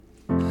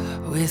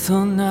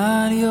Withhold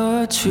not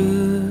your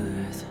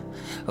truth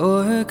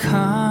or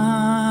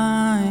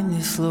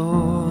kindness,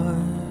 Lord.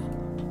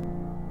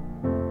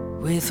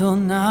 Withhold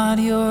not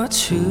your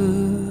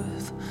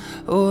truth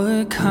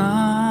or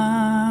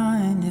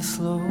kindness,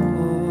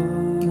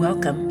 Lord.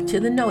 Welcome to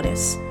The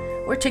Notice,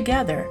 where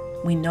together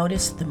we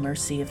notice the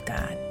mercy of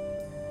God.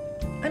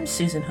 I'm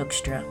Susan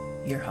Hoekstra,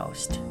 your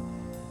host.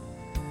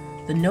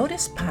 The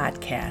Notice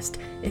podcast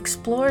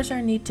explores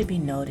our need to be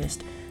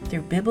noticed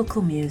through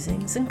biblical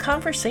musings and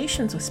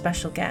conversations with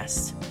special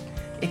guests,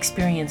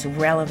 experience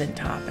relevant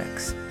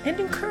topics, and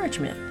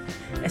encouragement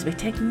as we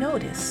take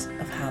notice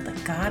of how the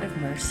God of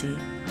mercy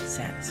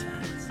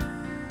satisfies.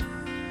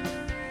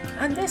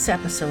 On this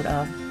episode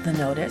of The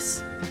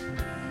Notice,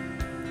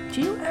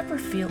 do you ever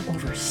feel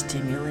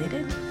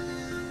overstimulated?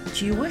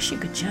 Do you wish you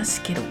could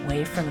just get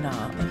away from it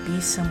all and be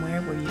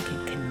somewhere where you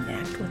can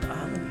connect with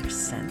all of your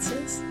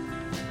senses?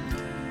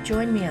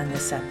 Join me on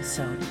this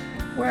episode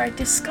where I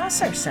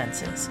discuss our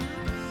senses,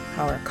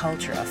 how our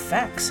culture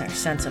affects our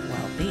sense of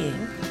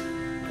well-being,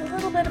 a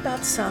little bit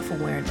about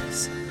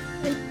self-awareness,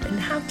 and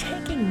how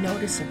taking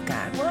notice of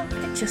God, well,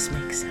 it just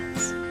makes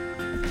sense.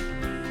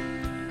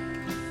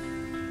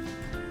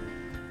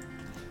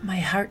 My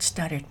heart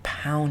started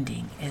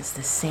pounding as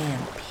the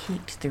sand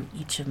peeked through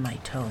each of my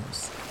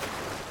toes.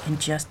 In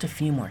just a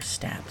few more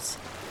steps,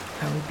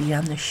 I would be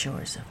on the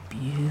shores of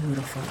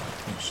beautiful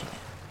Lake Michigan,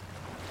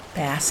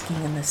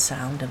 basking in the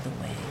sound of the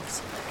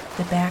waves.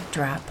 The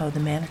backdrop of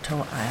the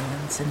Manitou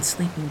Islands and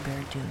Sleeping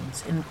Bear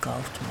Dunes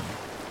engulfed me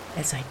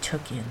as I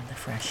took in the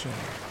fresh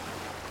air.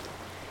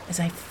 As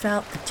I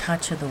felt the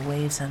touch of the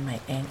waves on my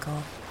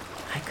ankle,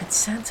 I could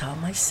sense all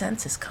my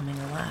senses coming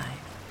alive.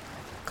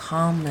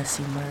 Calmness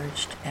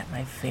emerged at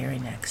my very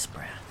next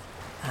breath.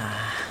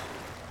 Ah,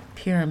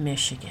 pure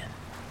Michigan.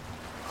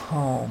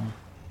 Home.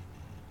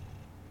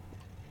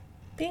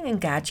 Being in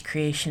God's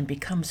creation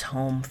becomes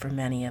home for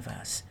many of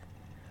us.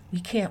 We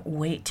can't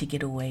wait to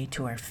get away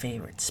to our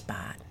favorite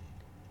spot.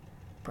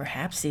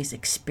 Perhaps these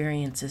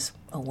experiences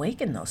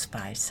awaken those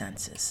five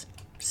senses: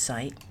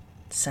 sight,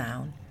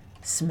 sound,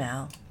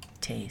 smell,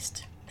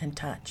 taste, and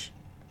touch.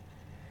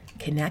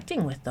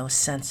 Connecting with those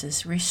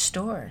senses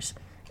restores,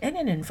 and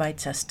it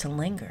invites us to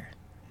linger.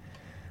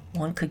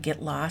 One could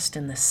get lost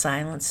in the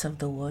silence of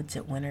the woods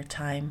at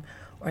wintertime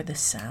or the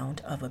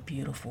sound of a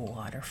beautiful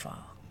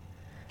waterfall.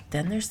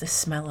 Then there's the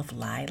smell of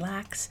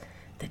lilacs,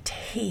 the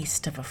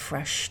taste of a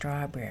fresh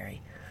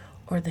strawberry,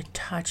 or the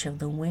touch of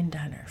the wind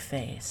on our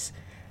face.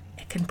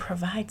 It can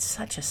provide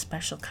such a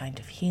special kind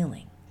of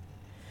healing.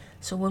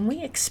 So when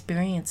we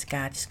experience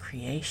God's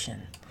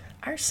creation,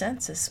 our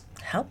senses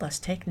help us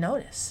take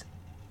notice.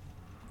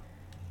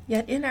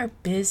 Yet in our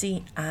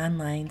busy,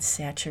 online,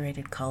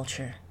 saturated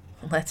culture,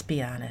 let's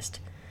be honest,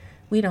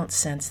 we don't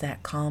sense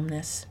that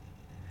calmness.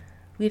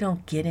 We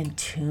don't get in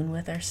tune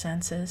with our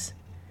senses,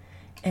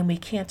 and we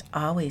can't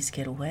always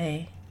get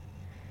away.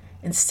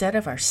 Instead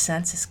of our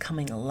senses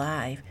coming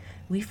alive,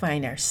 we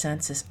find our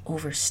senses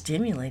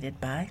overstimulated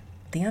by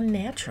the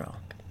unnatural.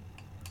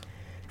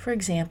 For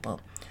example,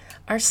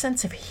 our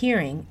sense of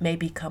hearing may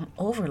become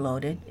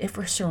overloaded if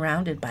we're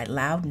surrounded by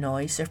loud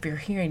noise or if you're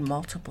hearing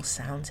multiple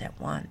sounds at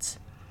once.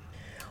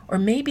 Or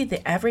maybe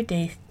the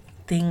everyday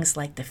things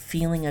like the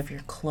feeling of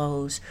your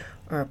clothes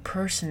or a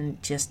person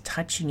just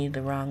touching you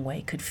the wrong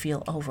way could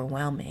feel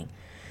overwhelming.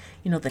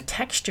 The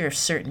texture of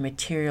certain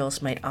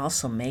materials might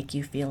also make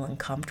you feel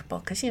uncomfortable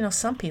because,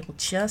 some people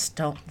just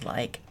don't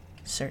like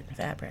certain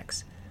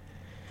fabrics.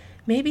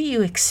 Maybe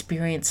you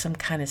experience some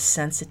kind of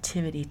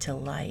sensitivity to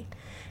light,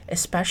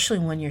 especially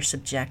when you're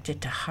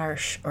subjected to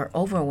harsh or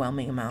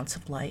overwhelming amounts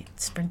of light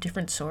from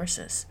different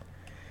sources.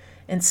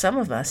 In some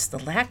of us, the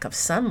lack of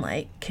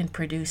sunlight can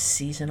produce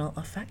seasonal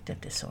affective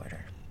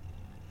disorder.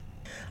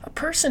 A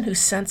person whose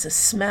sense of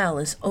smell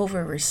is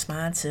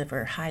over-responsive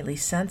or highly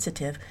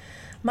sensitive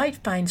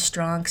might find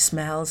strong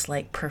smells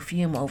like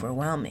perfume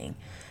overwhelming,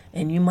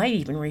 and you might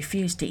even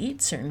refuse to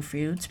eat certain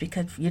foods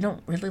because you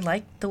don't really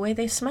like the way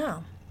they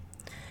smell.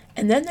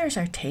 And then there's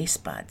our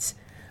taste buds.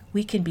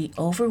 We can be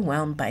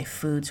overwhelmed by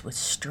foods with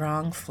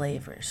strong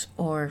flavors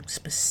or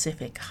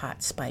specific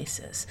hot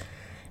spices.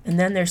 And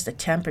then there's the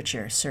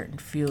temperature of certain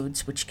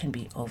foods, which can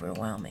be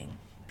overwhelming.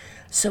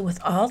 So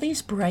with all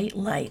these bright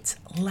lights,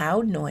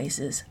 loud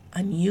noises,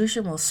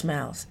 unusual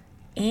smells,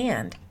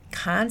 and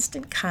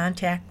constant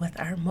contact with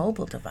our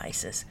mobile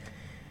devices,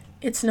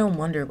 it's no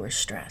wonder we're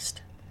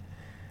stressed.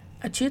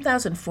 A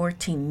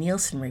 2014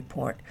 Nielsen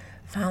report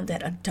found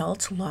that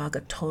adults log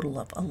a total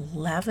of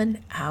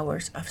 11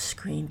 hours of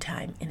screen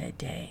time in a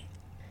day.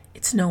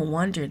 It's no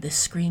wonder this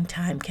screen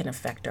time can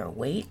affect our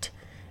weight,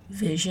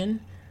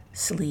 vision,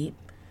 sleep,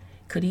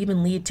 could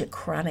even lead to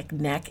chronic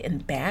neck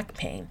and back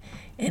pain,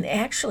 and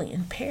actually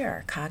impair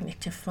our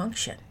cognitive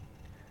function.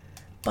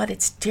 But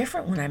it's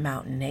different when I'm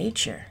out in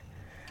nature.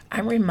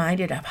 I'm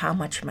reminded of how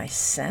much my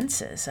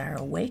senses are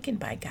awakened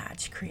by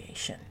God's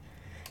creation.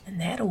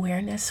 And that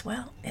awareness,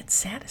 well, it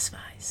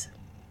satisfies.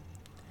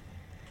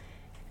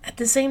 At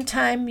the same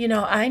time,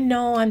 I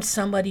know I'm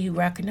somebody who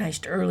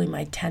recognized early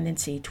my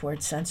tendency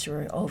towards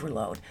sensory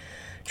overload.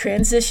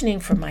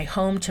 Transitioning from my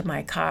home to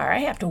my car, I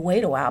have to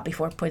wait a while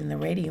before putting the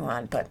radio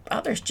on, but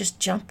others just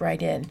jump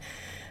right in.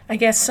 I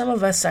guess some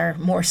of us are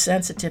more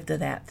sensitive to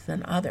that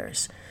than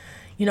others.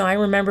 I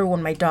remember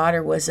when my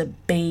daughter was a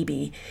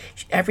baby,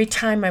 every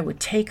time I would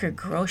take her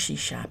grocery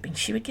shopping,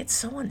 she would get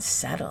so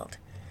unsettled.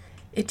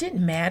 It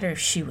didn't matter if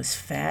she was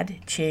fed,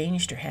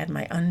 changed, or had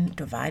my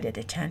undivided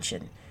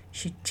attention.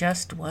 She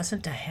just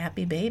wasn't a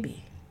happy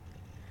baby.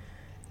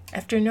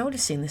 After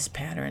noticing this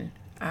pattern,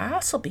 I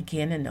also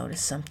began to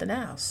notice something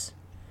else.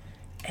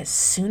 As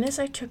soon as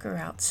I took her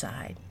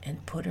outside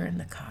and put her in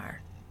the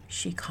car,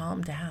 she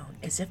calmed down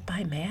as if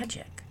by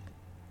magic.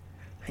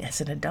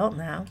 As an adult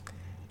now,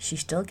 she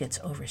still gets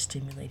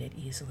overstimulated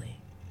easily.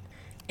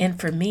 And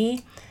for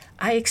me,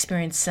 I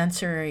experience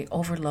sensory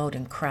overload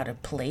in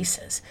crowded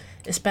places,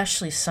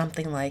 especially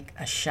something like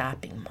a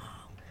shopping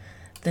mall.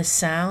 The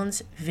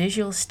sounds,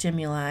 visual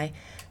stimuli,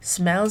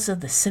 smells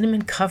of the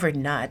cinnamon-covered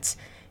nuts,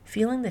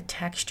 feeling the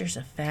textures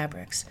of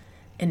fabrics,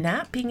 and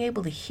not being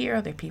able to hear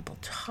other people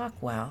talk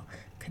well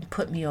can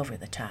put me over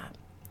the top.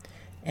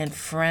 And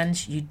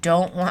friends, you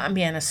don't want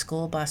me on a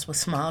school bus with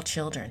small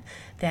children.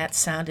 That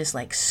sound is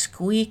like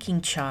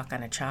squeaking chalk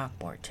on a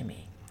chalkboard to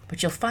me.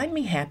 But you'll find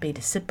me happy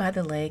to sit by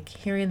the lake,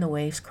 hearing the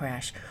waves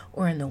crash,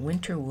 or in the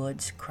winter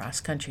woods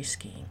cross-country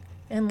skiing.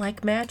 And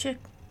like magic,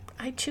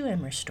 I too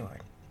am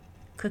restored.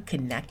 Could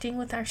connecting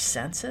with our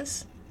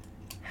senses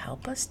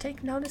help us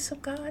take notice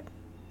of God?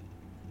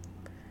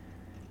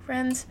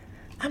 Friends,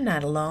 I'm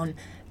not alone.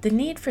 The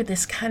need for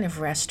this kind of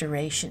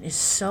restoration is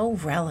so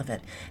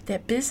relevant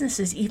that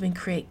businesses even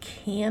create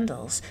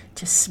candles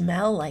to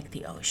smell like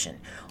the ocean,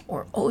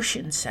 or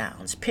ocean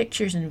sounds,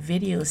 pictures, and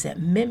videos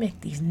that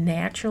mimic these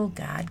natural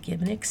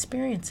God-given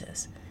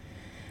experiences.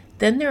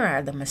 Then there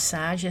are the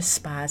massages,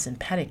 spas, and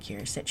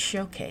pedicures that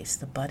showcase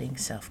the budding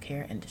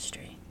self-care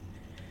industry.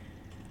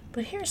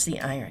 But here's the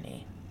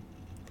irony.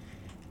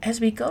 As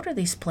we go to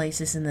these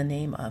places in the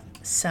name of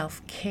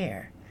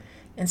self-care,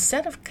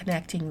 instead of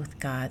connecting with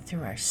God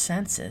through our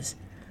senses,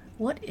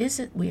 what is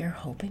it we are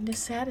hoping to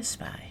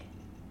satisfy?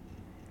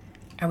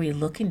 Are we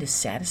looking to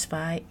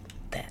satisfy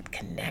that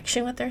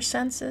connection with our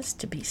senses,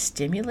 to be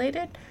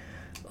stimulated,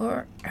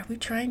 or are we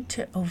trying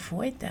to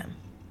avoid them?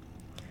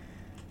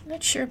 I'm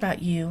not sure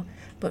about you,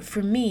 but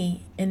for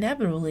me,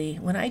 inevitably,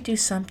 when I do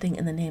something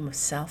in the name of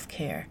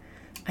self-care,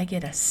 I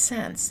get a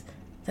sense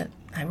that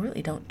I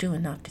really don't do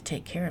enough to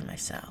take care of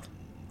myself.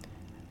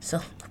 So,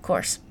 of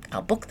course,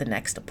 I'll book the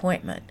next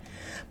appointment.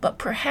 But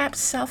perhaps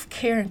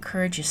self-care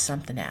encourages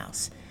something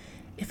else.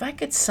 If I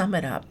could sum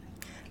it up,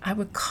 I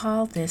would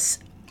call this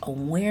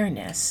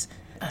awareness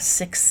a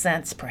sixth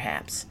sense,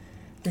 perhaps,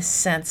 this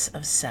sense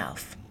of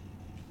self.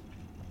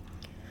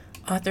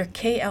 Author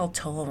K.L.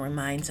 Toll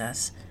reminds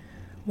us,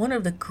 one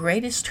of the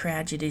greatest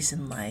tragedies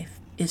in life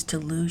is to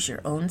lose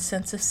your own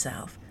sense of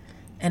self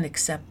and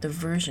accept the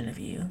version of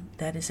you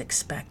that is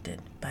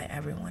expected by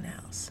everyone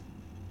else.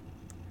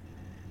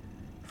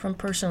 From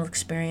personal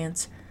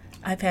experience,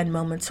 I've had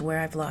moments where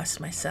I've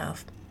lost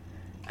myself.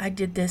 I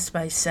did this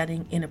by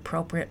setting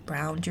inappropriate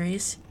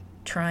boundaries,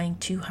 trying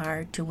too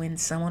hard to win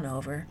someone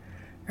over,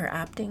 or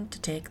opting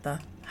to take the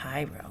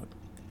high road.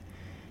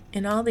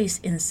 In all these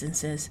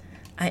instances,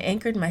 I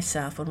anchored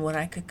myself on what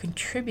I could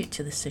contribute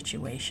to the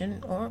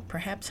situation, or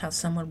perhaps how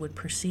someone would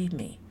perceive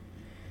me.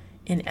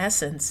 In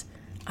essence,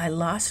 I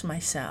lost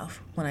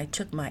myself when I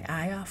took my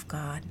eye off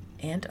God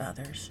and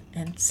others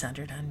and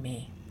centered on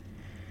me.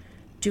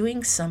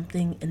 Doing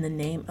something in the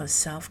name of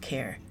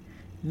self-care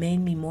made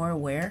me more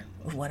aware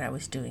of what I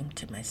was doing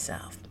to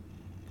myself.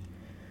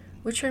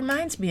 Which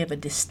reminds me of a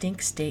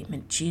distinct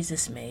statement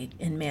Jesus made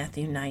in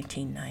Matthew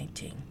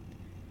 19:19.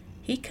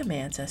 He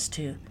commands us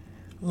to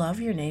love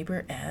your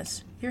neighbor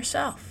as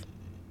yourself.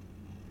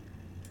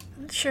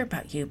 I'm not sure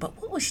about you,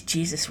 but what was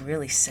Jesus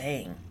really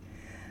saying?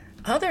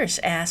 Others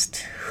asked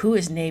who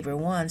his neighbor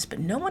was, but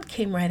no one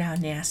came right out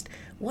and asked,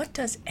 what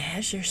does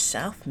as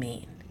yourself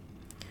mean?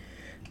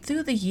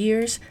 Through the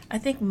years, I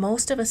think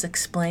most of us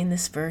explain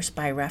this verse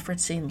by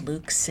referencing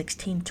Luke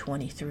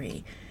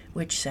 16:23,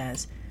 which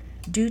says,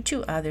 "Do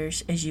to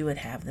others as you would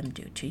have them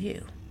do to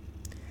you."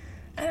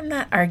 I'm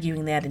not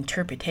arguing that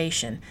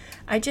interpretation.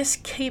 I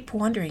just keep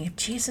wondering if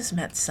Jesus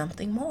meant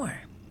something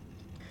more.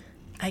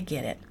 I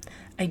get it.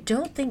 I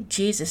don't think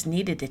Jesus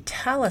needed to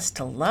tell us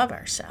to love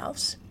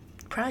ourselves.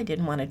 Probably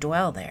didn't want to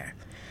dwell there.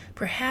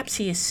 Perhaps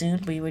he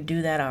assumed we would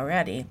do that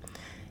already.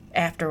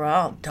 After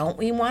all, don't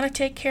we want to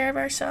take care of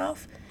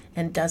ourselves?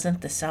 And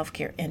doesn't the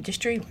self-care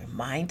industry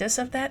remind us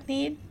of that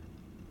need?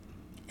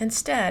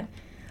 Instead,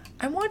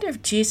 I wonder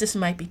if Jesus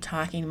might be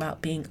talking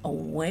about being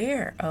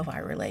aware of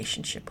our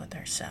relationship with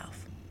ourselves.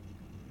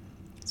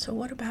 So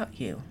what about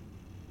you?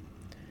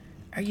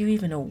 Are you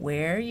even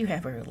aware you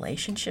have a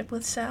relationship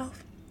with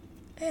self?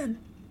 And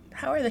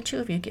how are the two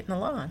of you getting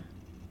along?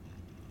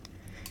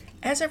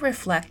 As I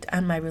reflect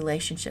on my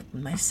relationship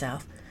with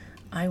myself,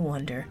 I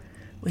wonder,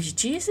 was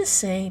Jesus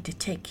saying to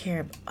take care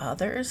of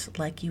others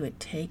like you would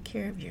take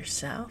care of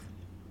yourself?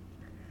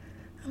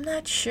 I'm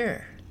not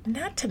sure.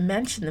 Not to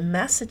mention the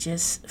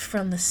messages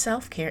from the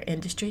self-care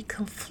industry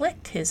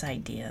conflict his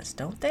ideas,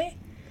 don't they?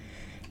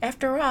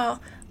 After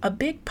all, a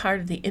big part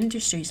of the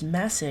industry's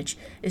message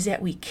is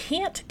that we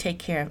can't take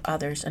care of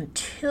others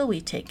until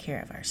we take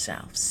care of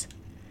ourselves.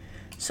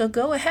 So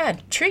go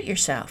ahead, treat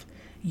yourself.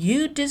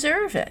 You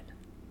deserve it.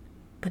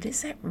 But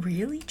is that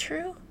really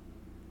true?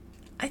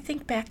 I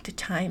think back to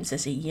times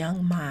as a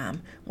young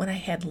mom when I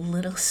had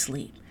little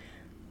sleep.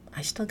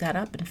 I still got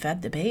up and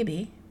fed the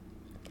baby.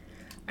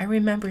 I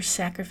remember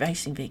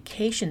sacrificing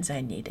vacations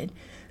I needed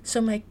so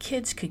my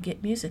kids could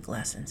get music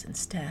lessons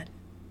instead.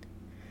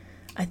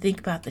 I think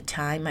about the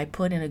time I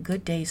put in a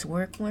good day's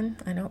work when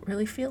I don't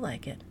really feel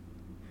like it.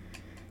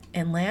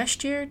 And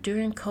last year,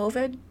 during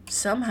COVID,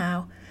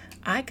 somehow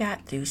I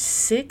got through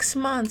 6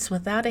 months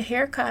without a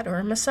haircut or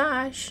a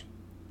massage.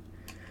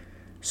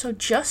 So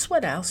just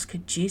what else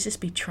could Jesus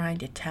be trying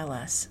to tell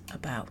us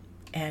about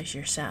as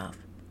yourself?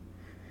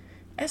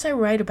 As I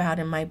write about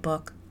in my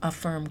book, A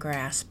Firm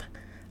Grasp,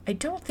 I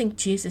don't think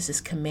Jesus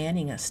is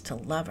commanding us to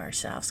love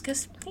ourselves,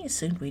 because he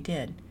assumed we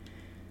did.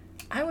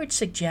 I would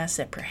suggest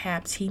that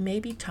perhaps he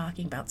may be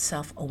talking about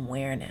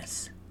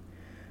self-awareness.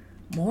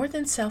 More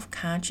than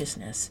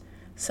self-consciousness,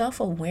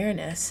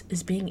 self-awareness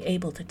is being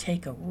able to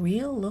take a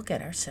real look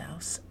at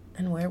ourselves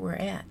and where we're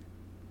at.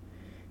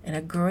 And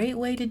a great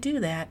way to do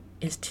that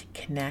is to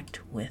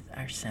connect with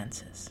our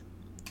senses.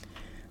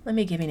 Let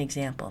me give you an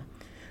example.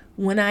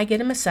 When I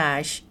get a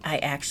massage, I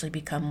actually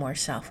become more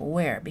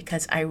self-aware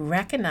because I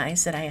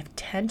recognize that I have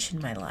tension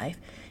in my life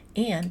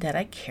and that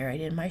I carry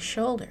it in my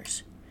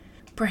shoulders.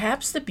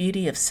 Perhaps the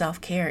beauty of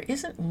self-care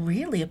isn't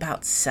really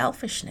about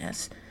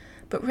selfishness,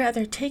 but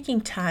rather taking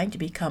time to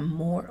become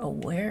more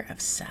aware of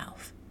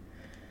self.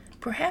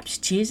 Perhaps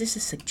Jesus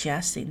is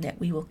suggesting that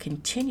we will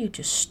continue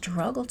to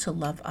struggle to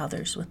love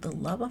others with the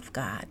love of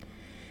God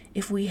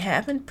if we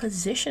haven't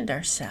positioned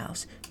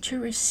ourselves to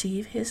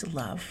receive his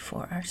love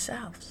for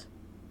ourselves.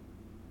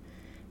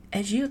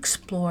 As you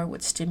explore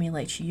what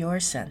stimulates your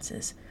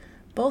senses,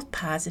 both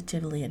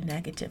positively and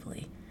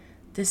negatively,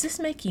 does this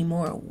make you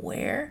more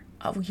aware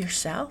of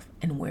yourself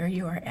and where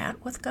you are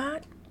at with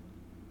God?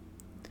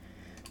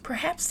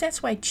 Perhaps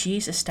that's why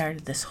Jesus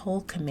started this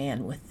whole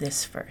command with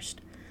this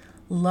first.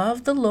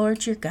 Love the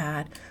Lord your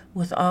God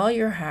with all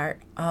your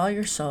heart, all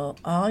your soul,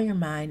 all your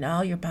mind,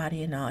 all your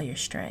body, and all your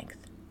strength.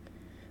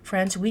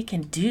 Friends, we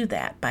can do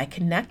that by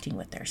connecting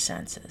with our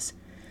senses.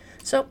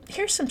 So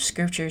here's some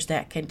scriptures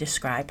that can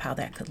describe how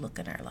that could look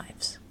in our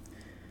lives.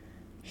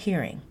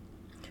 Hearing.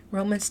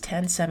 Romans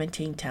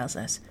 10:17 tells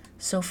us,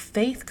 so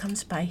faith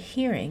comes by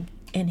hearing,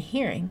 and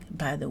hearing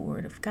by the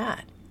word of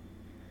God.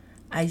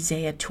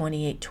 Isaiah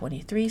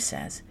 28:23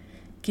 says,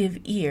 give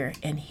ear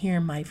and hear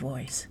my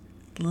voice.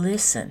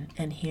 Listen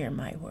and hear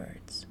my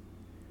words.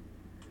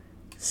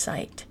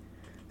 Sight.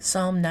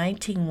 Psalm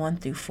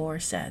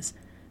 19:1-4 says,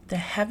 the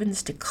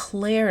heavens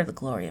declare the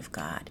glory of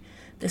God.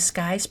 The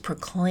skies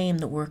proclaim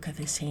the work of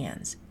his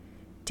hands.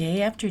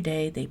 Day after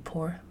day they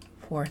pour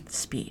forth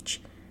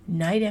speech.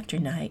 Night after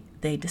night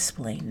they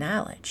display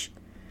knowledge.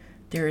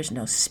 There is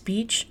no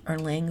speech or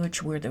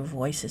language where their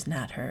voice is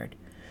not heard.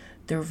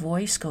 Their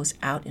voice goes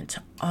out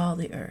into all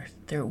the earth,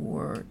 their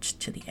words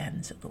to the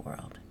ends of the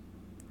world.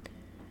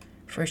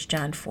 1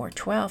 John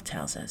 4:12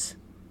 tells us,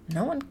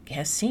 no one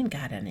has seen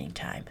God at any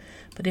time,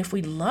 but if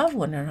we love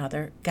one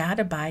another, God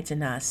abides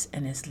in us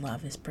and his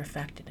love is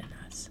perfected in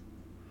us.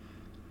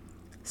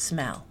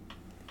 Smell.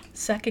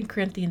 2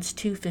 Corinthians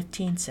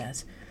 2:15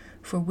 says,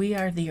 for we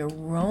are the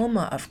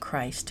aroma of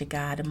Christ to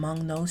God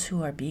among those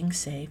who are being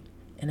saved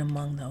and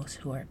among those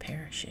who are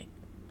perishing.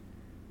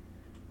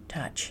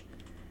 Touch.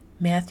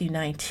 Matthew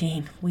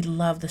 19, we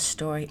love the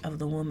story of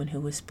the woman who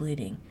was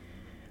bleeding,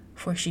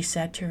 for she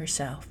said to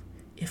herself,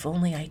 if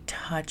only I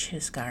touch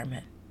his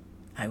garment,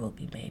 I will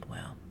be made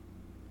well.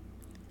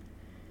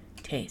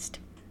 Taste.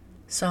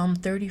 Psalm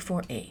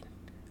 34:8.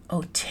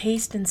 Oh,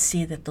 taste and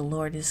see that the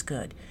Lord is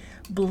good.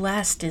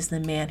 Blessed is the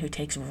man who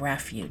takes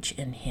refuge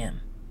in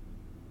him.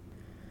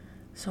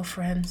 So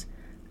friends,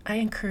 I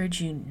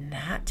encourage you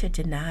not to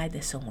deny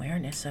this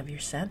awareness of your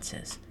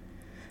senses.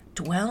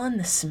 Dwell on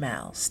the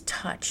smells,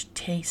 touch,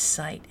 taste,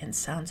 sight, and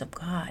sounds of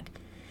God.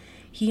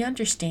 He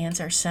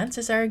understands our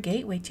senses are a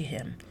gateway to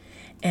him,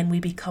 and we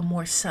become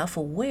more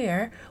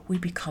self-aware, we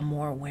become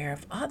more aware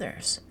of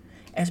others.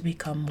 As we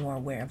become more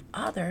aware of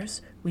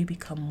others, we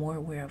become more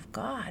aware of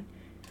God.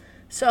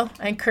 So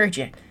I encourage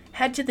you,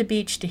 head to the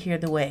beach to hear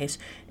the waves.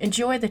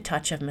 Enjoy the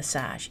touch of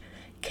massage.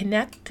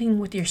 Connecting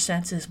with your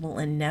senses will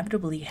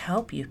inevitably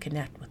help you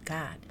connect with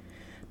God.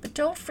 But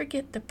don't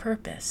forget the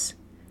purpose.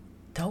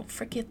 Don't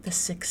forget the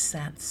sixth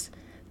sense.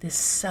 This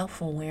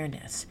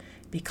self-awareness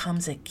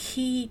becomes a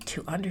key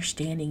to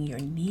understanding your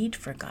need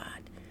for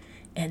God,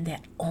 and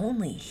that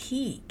only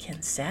he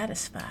can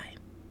satisfy.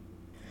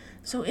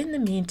 So in the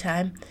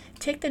meantime,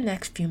 take the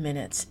next few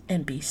minutes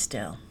and be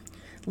still.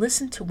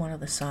 Listen to one of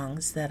the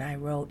songs that I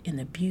wrote in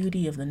the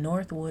beauty of the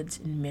North Woods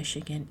in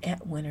Michigan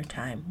at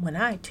wintertime, when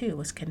I too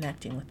was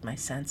connecting with my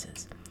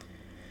senses.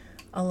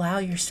 Allow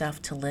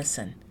yourself to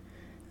listen.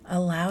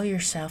 Allow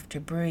yourself to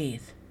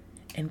breathe.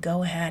 And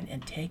go ahead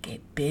and take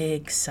a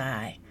big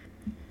sigh.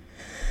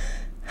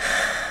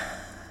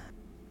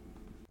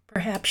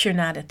 Perhaps you're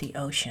not at the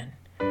ocean.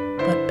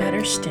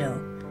 better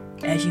still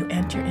as you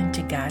enter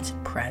into God's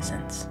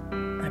presence.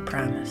 I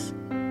promise.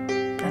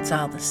 That's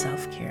all the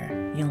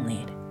self-care you'll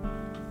need.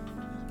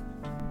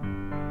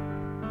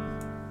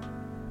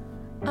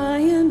 I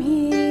am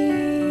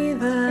He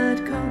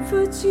that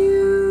comforts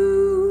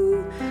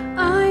you.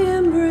 I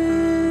am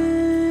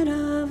bread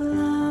of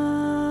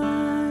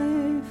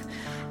life.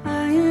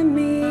 I am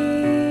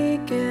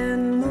meek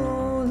and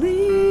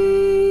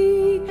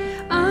lowly.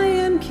 I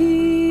am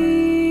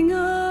King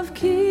of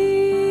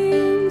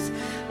kings.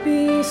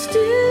 Be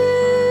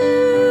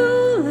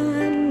still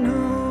and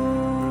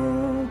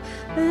know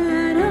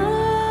that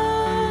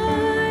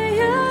I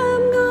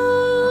am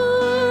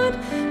God.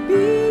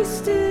 Be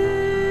still.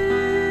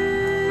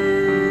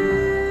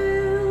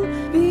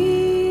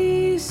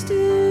 Be still.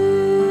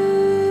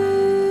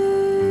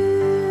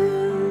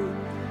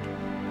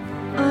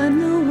 I'm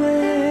the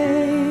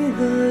way,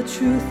 the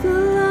truth, the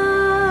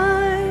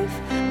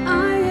life.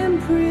 I am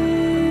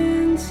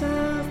Prince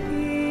of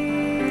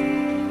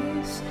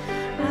Peace.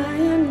 I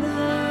am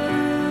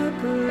the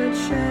Good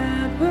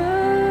Shepherd.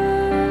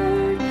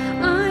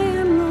 I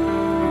am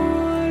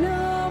Lord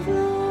of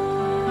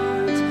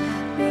Lords.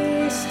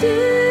 Be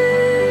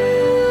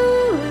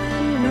still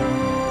and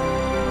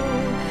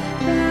know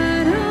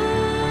that I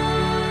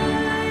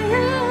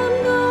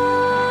am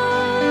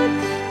God.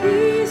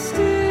 Be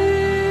still,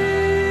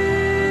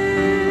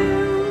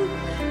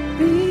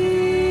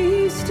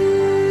 be still.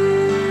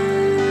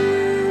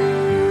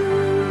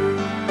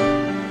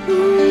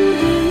 Who do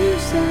you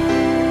say I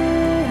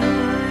am?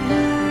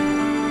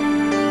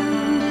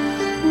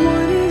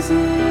 What is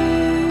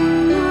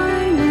in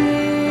my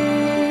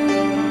name?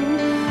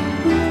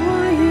 Who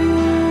are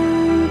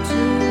you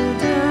to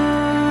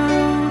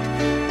doubt?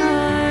 I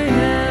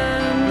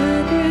am the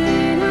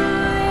great I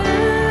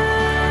am.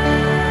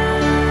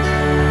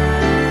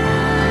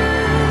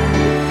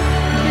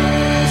 Be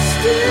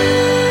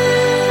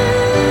still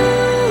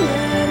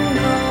and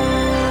know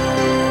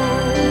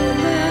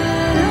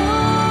that I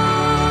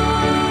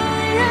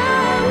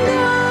am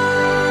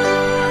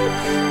God.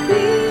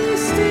 Be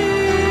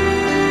still,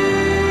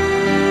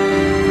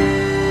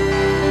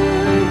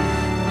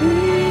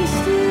 be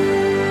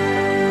still,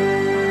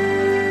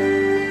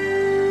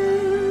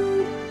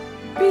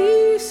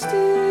 be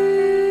still,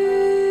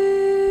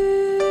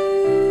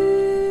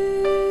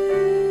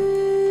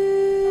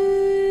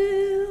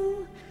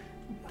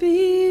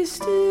 be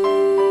still.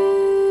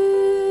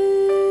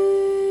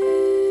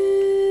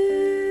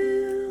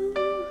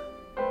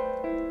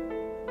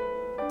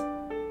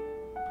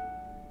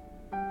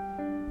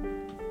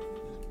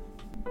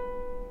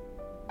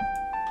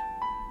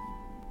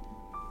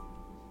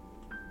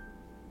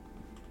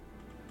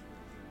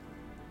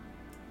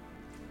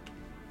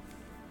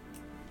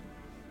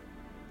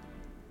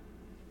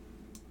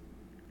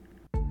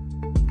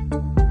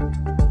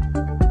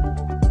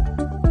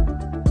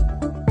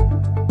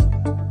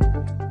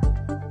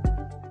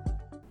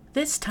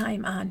 This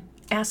time on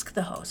Ask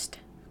the Host.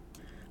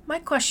 My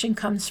question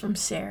comes from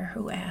Sarah,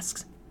 who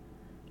asks,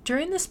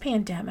 during this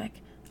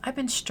pandemic, I've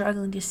been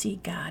struggling to see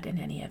God in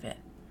any of it.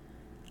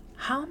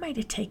 How am I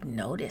to take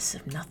notice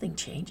if nothing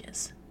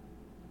changes?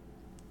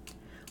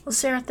 Well,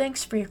 Sarah,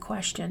 thanks for your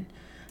question.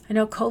 I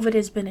know COVID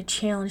has been a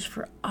challenge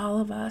for all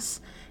of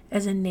us.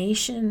 As a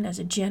nation, as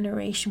a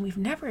generation, we've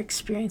never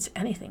experienced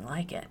anything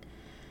like it.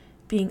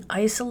 Being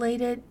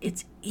isolated,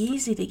 it's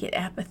easy to get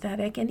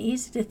apathetic and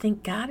easy to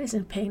think God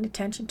isn't paying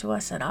attention to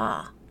us at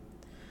all.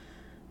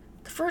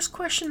 The first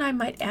question I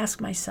might ask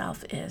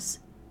myself is,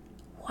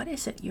 what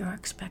is it you're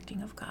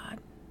expecting of God?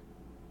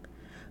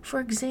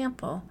 For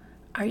example,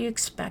 are you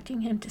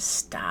expecting Him to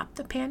stop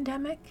the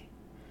pandemic?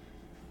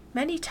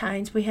 Many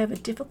times we have a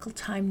difficult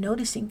time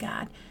noticing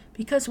God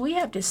because we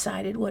have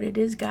decided what it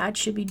is God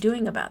should be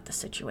doing about the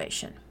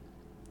situation.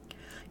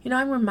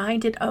 I'm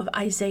reminded of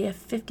Isaiah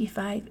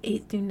 55,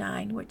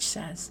 8-9, which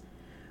says,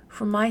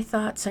 "For my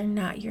thoughts are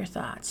not your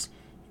thoughts,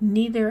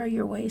 neither are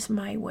your ways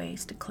my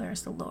ways,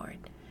 declares the Lord.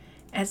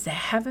 As the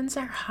heavens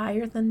are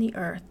higher than the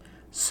earth,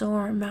 so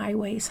are my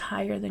ways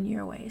higher than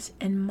your ways,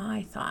 and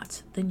my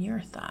thoughts than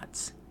your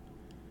thoughts."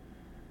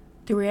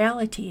 The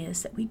reality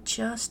is that we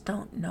just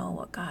don't know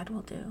what God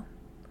will do.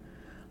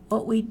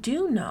 What we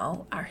do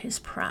know are His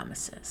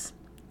promises.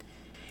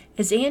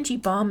 As Angie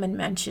Bauman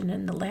mentioned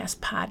in the last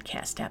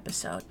podcast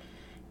episode,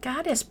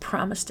 God has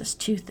promised us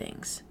two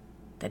things,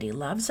 that He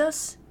loves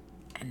us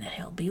and that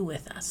He'll be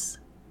with us.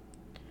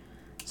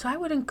 So I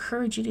would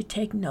encourage you to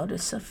take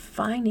notice of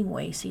finding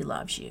ways He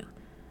loves you.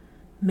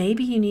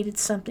 Maybe you needed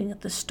something at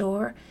the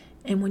store,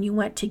 and when you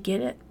went to get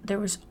it, there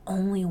was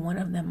only one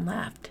of them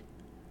left.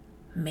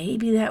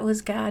 Maybe that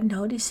was God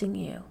noticing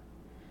you.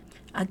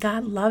 A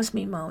God loves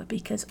me moment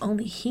because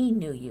only He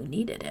knew you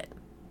needed it.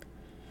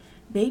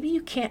 Maybe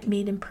you can't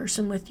meet in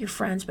person with your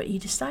friends, but you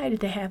decided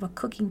to have a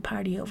cooking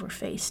party over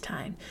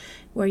FaceTime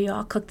where you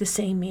all cook the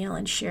same meal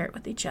and share it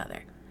with each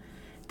other.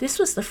 This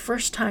was the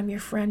first time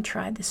your friend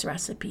tried this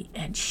recipe,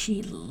 and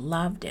she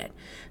loved it.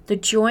 The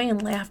joy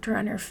and laughter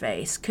on her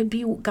face could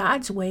be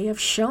God's way of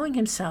showing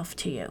Himself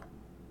to you.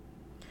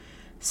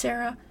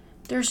 Sarah,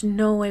 There's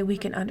no way we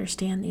can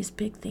understand these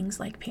big things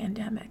like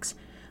pandemics.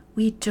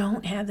 We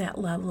don't have that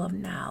level of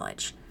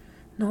knowledge.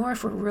 Nor,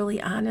 if we're really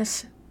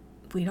honest,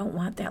 we don't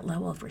want that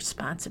level of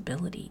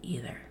responsibility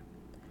either.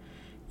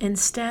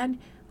 Instead,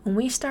 when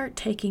we start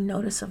taking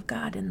notice of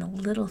God in the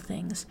little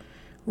things,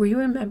 we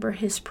remember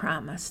His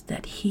promise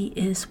that He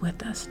is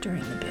with us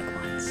during the big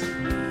ones.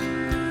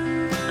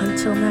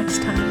 Until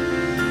next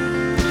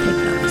time, take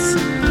notice.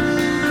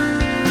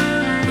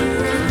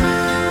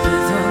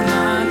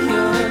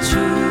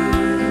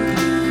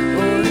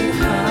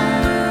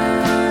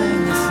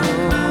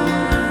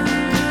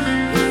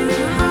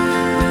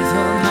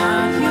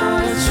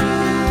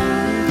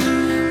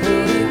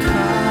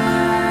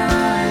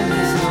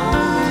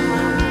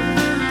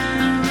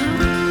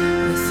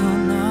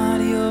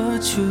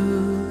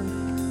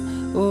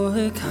 Or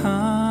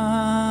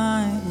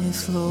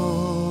kindness,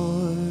 Lord.